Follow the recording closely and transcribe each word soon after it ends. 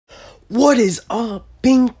What is up,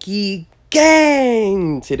 Binky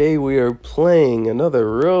Gang? Today we are playing another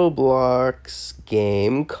Roblox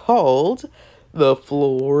game called The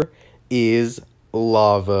Floor is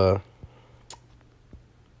Lava.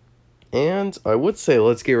 And I would say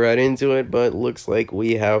let's get right into it, but looks like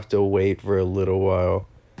we have to wait for a little while.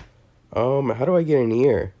 How do I get in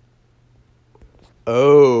here?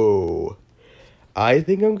 Oh, I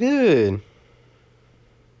think I'm good.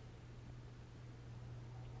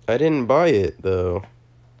 I didn't buy it, though.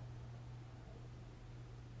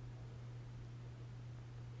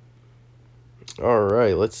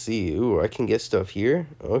 Alright, let's see. Ooh, I can get stuff here?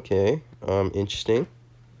 Okay, interesting.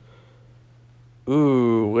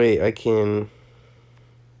 Ooh, wait, I can...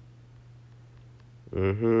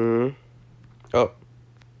 Oh.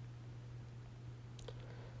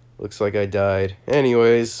 Looks like I died.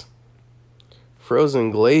 Anyways.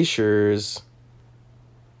 Frozen glaciers.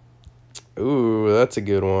 Ooh, that's a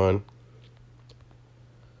good one.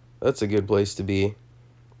 That's a good place to be.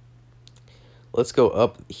 Let's go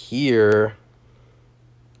up here.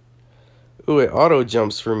 Ooh, it auto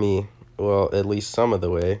jumps for me. Well, at least some of the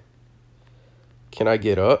way. Can I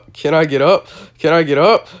get up? Can I get up? Can I get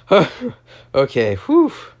up? Okay,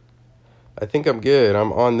 whew. I think I'm good.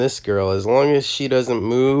 I'm on this girl. As long as she doesn't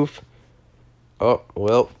move. Oh,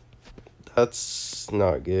 well, that's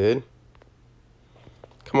not good.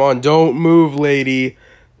 Come on, don't move, lady.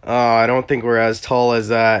 I don't think we're as tall as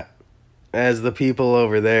that, as the people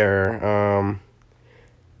over there.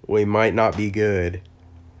 We might not be good.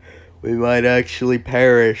 We might actually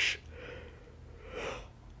perish.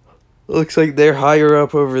 Looks like they're higher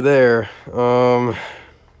up over there.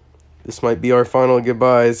 This might be our final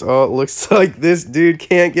goodbyes. Oh, it looks like this dude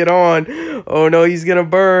can't get on. Oh no, he's gonna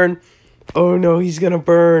burn. Oh no, he's gonna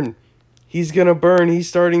burn. He's gonna burn. He's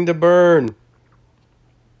starting to burn.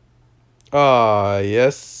 Ah,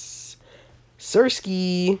 yes.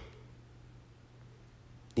 Sirski.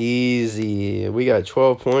 Easy. We got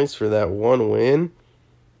 12 points for that one win.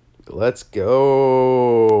 Let's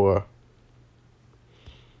go.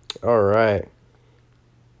 All right.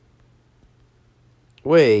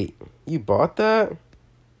 Wait, you bought that?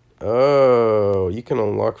 Oh, you can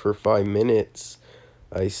unlock for 5 minutes.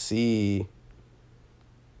 I see.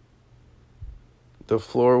 The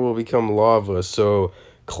floor will become lava, so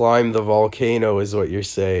climb the volcano is what you're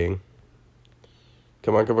saying.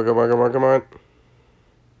 Come on, come on, come on, come on, come on.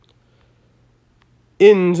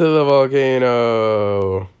 Into the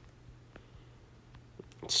volcano.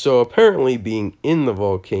 So apparently being in the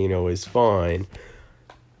volcano is fine,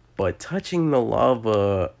 but touching the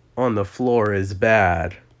lava on the floor is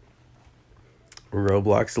bad.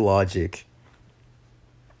 Roblox logic.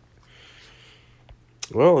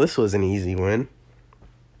 Well, this was an easy win.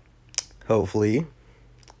 Hopefully.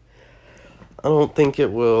 I don't think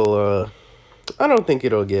it will, I don't think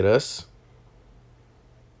it'll get us.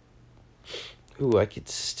 Ooh, I could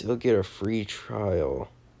still get a free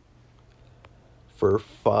trial for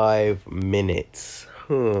 5 minutes.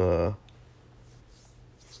 Huh.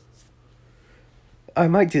 I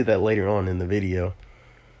might do that later on in the video.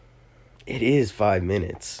 It is 5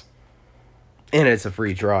 minutes. And it's a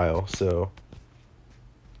free trial, so.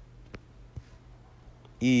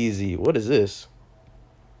 Easy. What is this?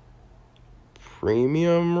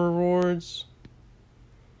 Premium rewards?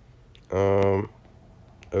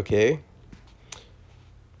 Okay.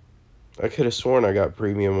 I could have sworn I got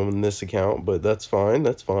premium on this account, but that's fine,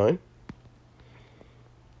 that's fine.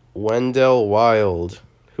 Wendell Wild.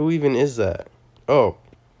 Who even is that? Oh.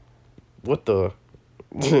 What the?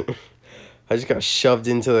 I just got shoved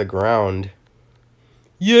into the ground.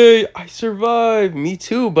 Yay, I survived. Me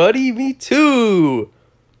too, buddy, me too.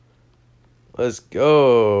 Let's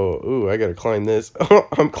go. Ooh, I gotta climb this.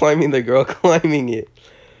 I'm climbing the girl climbing it.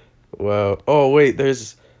 Wow. Oh, wait,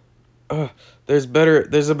 there's a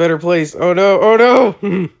better place. Oh no, oh no.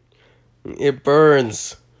 It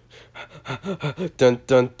burns. Dun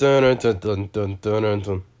dun dun dun dun dun dun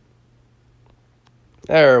dun.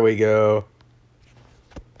 There we go.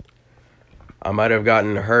 I might have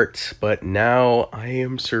gotten hurt, but now I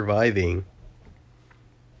am surviving.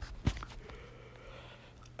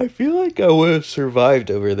 I feel like I would have survived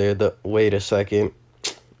over there. Wait a second.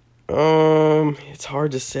 It's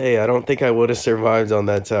hard to say. I don't think I would have survived on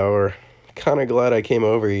that tower. Kind of glad I came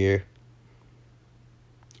over here.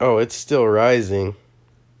 Oh, it's still rising.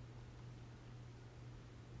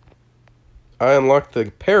 I unlocked the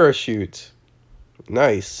parachute.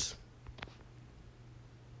 Nice.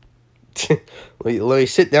 let me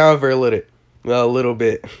sit down for a little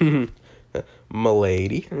bit.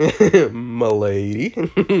 M'lady.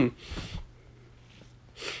 M'lady.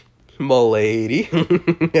 M'lady.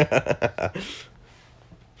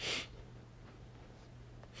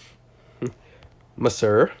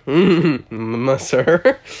 Monsieur.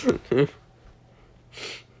 Monsieur.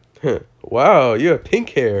 Wow, you have pink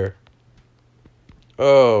hair.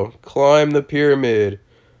 Oh, climb the pyramid.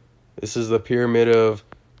 This is the pyramid of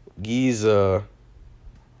Giza.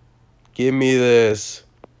 Give me this.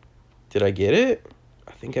 Did I get it?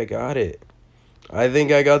 I think I got it. I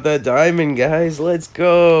think I got that diamond, guys. Let's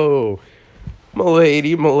go.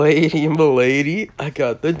 M'lady, m'lady, m'lady. I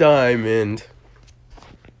got the diamond.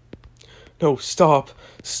 No, stop.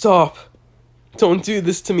 Stop. Don't do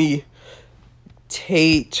this to me.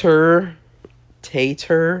 Tater.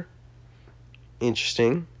 Tater.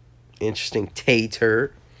 Interesting. Interesting.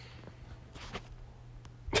 Tater.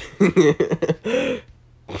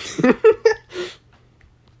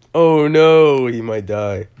 Oh no, he might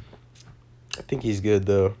die. I think he's good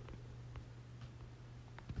though.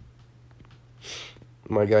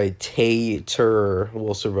 My guy Tater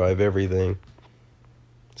will survive everything.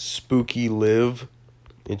 Spooky live.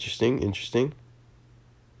 Interesting, interesting.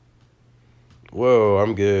 Whoa,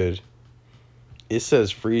 I'm good. It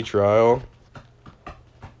says free trial.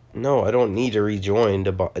 No, I don't need to rejoin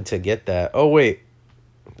to get that. Oh, wait.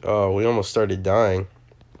 Oh, we almost started dying.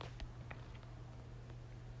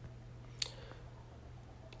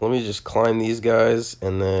 Let me just climb these guys,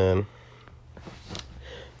 and then...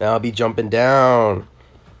 Now I'll be jumping down.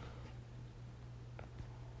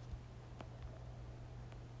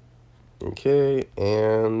 Okay,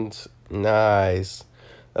 and... Nice.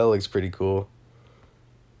 That looks pretty cool.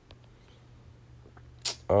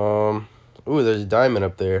 Ooh, there's a diamond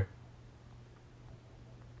up there.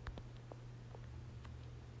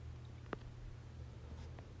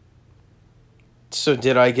 So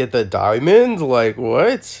did I get the diamond? Like,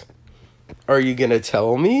 what? Are you gonna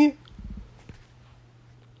tell me?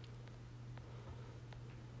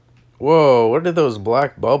 Whoa, what are those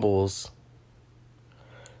black bubbles?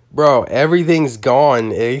 Bro, everything's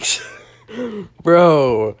gone.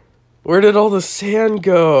 Bro, where did all the sand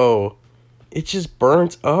go? It just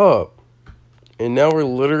burnt up. And now we're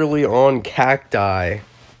literally on cacti.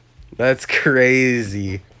 That's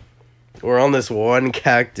crazy. We're on this one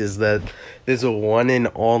cactus that... There's a one and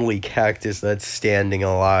only cactus that's standing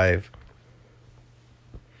alive.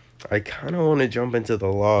 I kind of want to jump into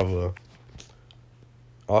the lava.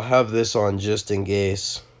 I'll have this on just in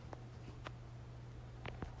case.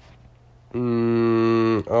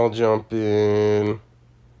 I'll jump in.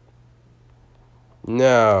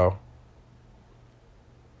 Now.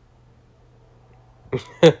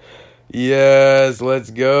 Yes, let's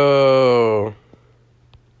go.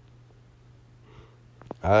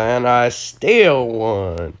 And I still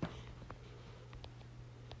won.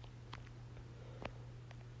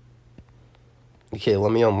 Okay,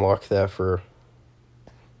 let me unlock that for...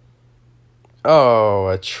 Oh,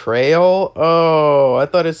 a trail? Oh, I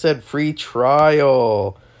thought it said free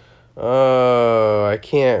trial. Oh, I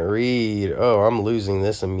can't read. Oh, I'm losing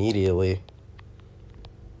this immediately.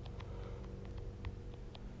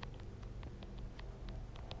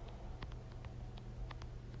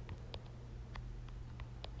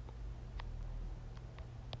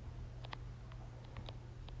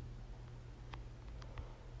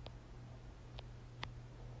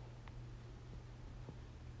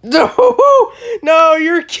 No, no,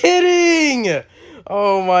 you're kidding.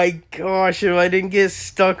 Oh my gosh, if I didn't get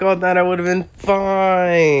stuck on that, I would have been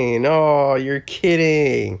fine. Oh, you're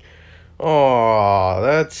kidding. Oh,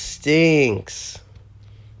 that stinks.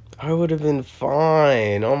 I would have been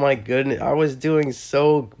fine. Oh my goodness, I was doing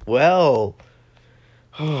so well.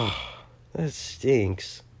 Oh, that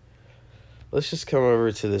stinks. Let's just come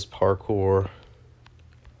over to this parkour.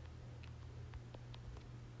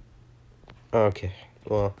 Okay.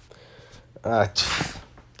 Well, I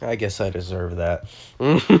guess I deserve that.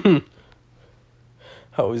 I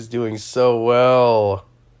was doing so well.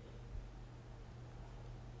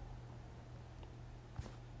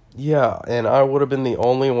 Yeah, and I would have been the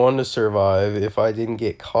only one to survive if I didn't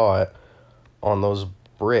get caught on those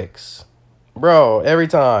bricks. Bro, every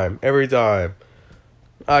time.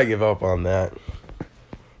 I give up on that.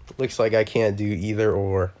 Looks like I can't do either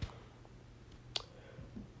or.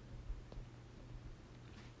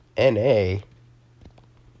 NA?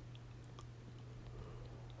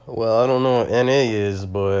 Well, I don't know what NA is,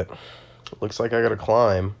 but looks like I gotta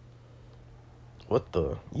climb. What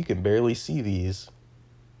the? You can barely see these.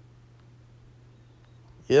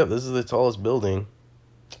 Yep, this is the tallest building.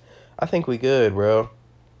 I think we good, bro.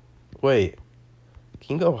 Wait.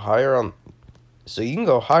 Can you go higher on... So you can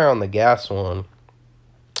go higher on the gas one.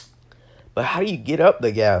 But how do you get up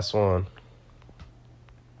the gas one?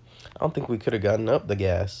 don't think we could have gotten up the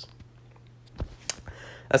gas.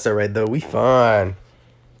 That's alright, though. We fine.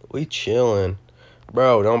 We chilling.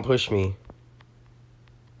 Bro, don't push me.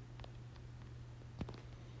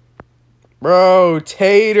 Bro,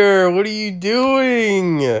 Tater, what are you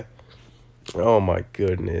doing? Oh, my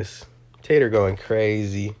goodness. Tater going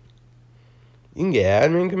crazy. You can get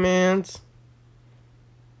admin commands.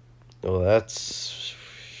 Well, that's...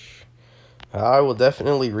 I will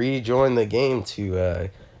definitely rejoin the game to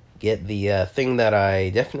get the thing that I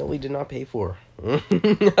definitely did not pay for.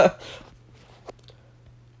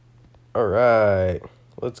 Alright.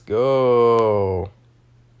 Let's go.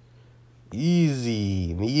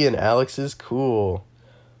 Easy. Me and Alex is cool.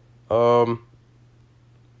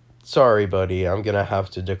 Sorry, buddy. I'm gonna have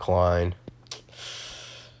to decline.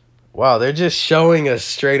 Wow, they're just showing a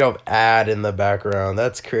straight up ad in the background.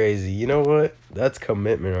 That's crazy. You know what? That's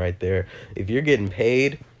commitment right there. If you're getting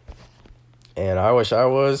paid, and I wish I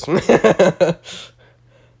was,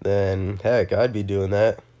 then heck, I'd be doing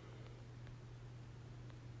that.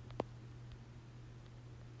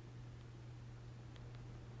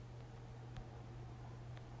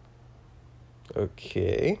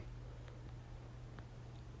 Okay.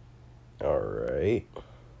 Alright.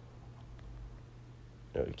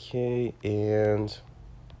 Okay, and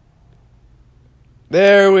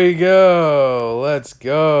there we go. Let's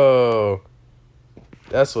go.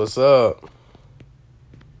 That's what's up.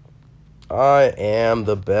 I am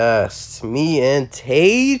the best. Me and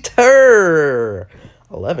Tater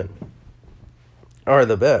 11 are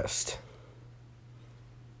the best.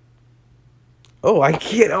 Oh, I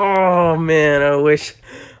can't. Oh, man, I wish.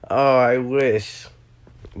 Oh, I wish.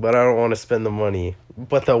 But I don't want to spend the money.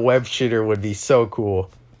 But the web shooter would be so cool.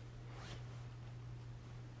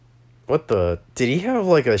 What the? Did he have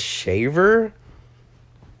like a shaver?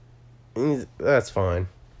 That's fine.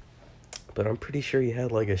 But I'm pretty sure he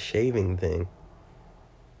had like a shaving thing.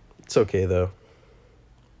 It's okay though.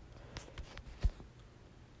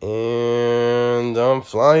 And I'm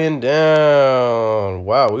flying down.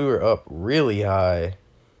 Wow, we were up really high.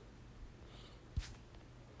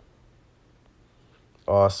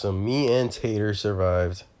 Awesome. Me and Tater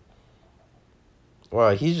survived.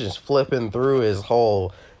 Wow, he's just flipping through his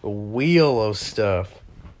whole wheel of stuff.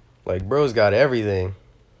 Like, bro's got everything.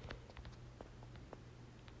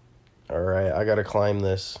 Alright, I gotta climb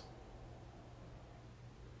this.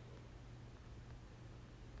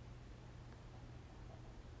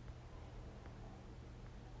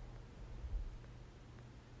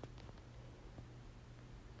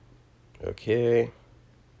 Okay.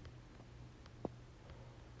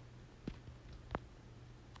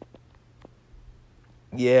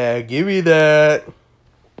 Yeah, give me that.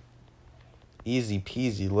 Easy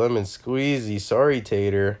peasy lemon squeezy. Sorry,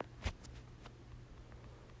 Tater.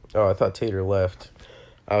 Oh, I thought Tater left.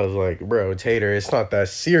 I was like, bro, Tater, it's not that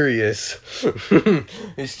serious.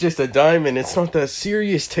 It's just a diamond. It's not that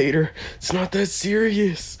serious, Tater. It's not that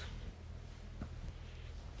serious.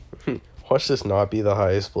 Watch this not be the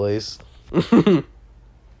highest place.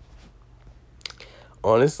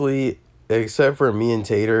 Honestly, except for me and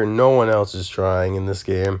Tater, no one else is trying in this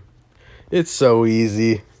game. It's so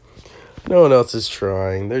easy. No one else is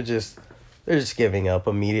trying. They're just giving up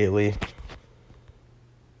immediately.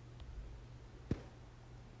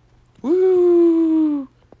 Woo!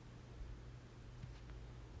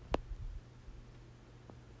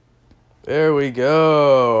 There we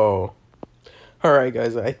go. Alright,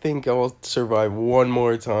 guys, I think I'll survive one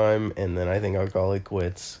more time, and then I think I'll call it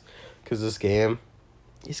quits. Because this game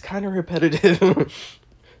is kind of repetitive.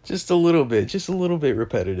 Just a little bit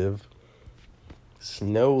repetitive.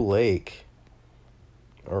 Snow Lake.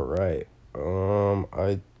 Alright.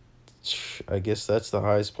 I guess that's the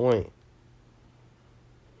highest point.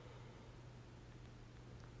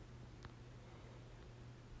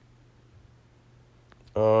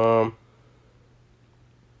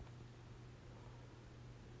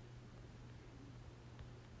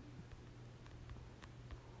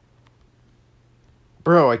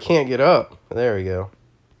 Bro, I can't get up. There we go.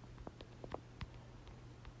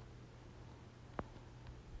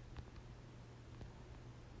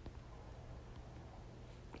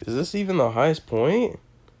 Is this even the highest point?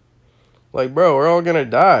 Like, bro, we're all gonna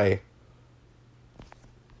die.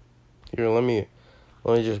 Here, let me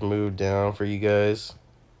just move down for you guys.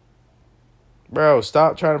 Bro,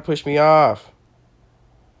 stop trying to push me off.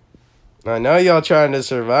 I know y'all trying to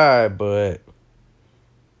survive, but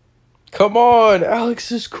come on,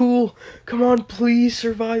 Alex is cool. Come on, please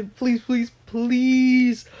survive. Please, please,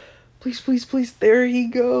 please. Please, please, please. There he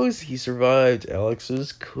goes. He survived. Alex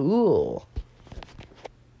is cool.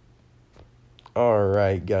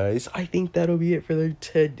 Alright, guys. I think that'll be it for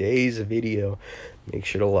today's video. Make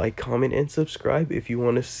sure to like, comment, and subscribe if you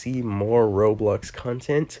want to see more Roblox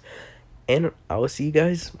content. And I will see you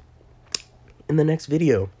guys in the next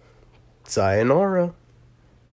video. Sayonara.